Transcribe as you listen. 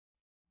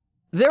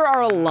There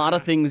are a lot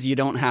of things you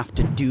don't have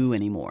to do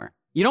anymore.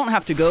 You don't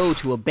have to go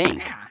to a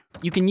bank.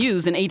 You can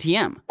use an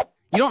ATM.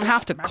 You don't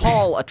have to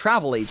call a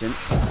travel agent.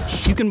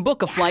 You can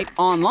book a flight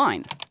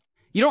online.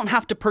 You don't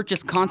have to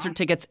purchase concert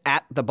tickets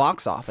at the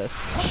box office.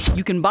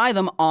 You can buy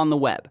them on the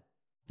web.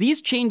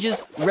 These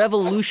changes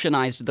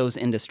revolutionized those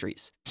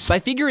industries. By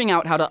figuring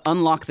out how to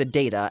unlock the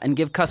data and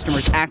give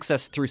customers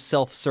access through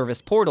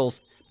self-service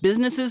portals,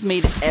 businesses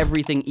made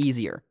everything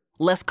easier,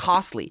 less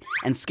costly,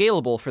 and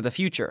scalable for the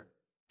future.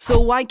 So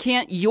why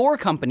can't your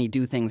company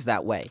do things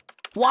that way?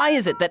 Why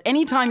is it that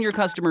anytime your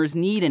customers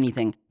need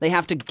anything, they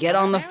have to get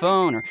on the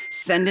phone or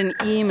send an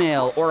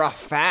email or a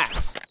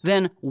fax,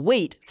 then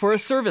wait for a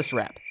service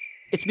rep?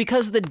 It's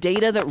because the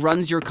data that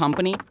runs your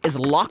company is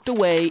locked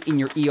away in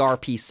your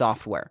ERP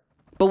software.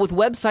 But with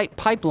Website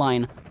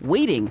Pipeline,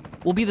 waiting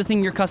will be the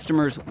thing your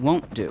customers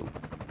won't do.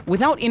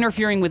 Without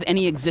interfering with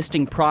any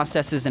existing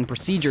processes and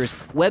procedures,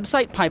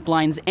 Website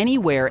Pipeline's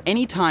anywhere,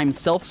 anytime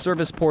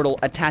self-service portal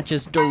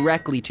attaches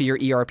directly to your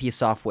ERP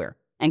software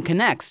and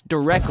connects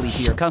directly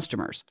to your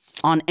customers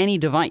on any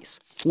device,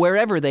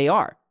 wherever they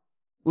are,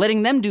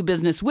 letting them do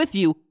business with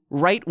you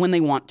right when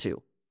they want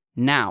to,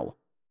 now.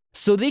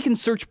 So they can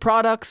search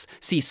products,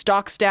 see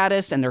stock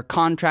status and their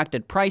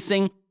contracted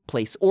pricing,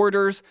 place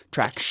orders,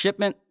 track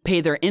shipment,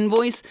 pay their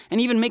invoice, and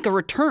even make a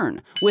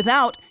return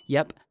without,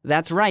 yep,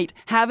 that's right,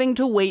 having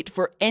to wait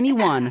for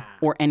anyone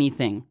or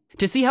anything.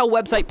 To see how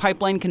Website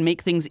Pipeline can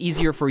make things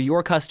easier for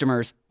your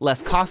customers,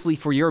 less costly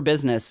for your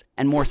business,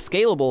 and more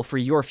scalable for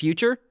your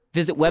future,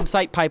 visit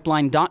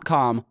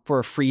websitepipeline.com for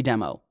a free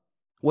demo.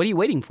 What are you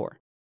waiting for?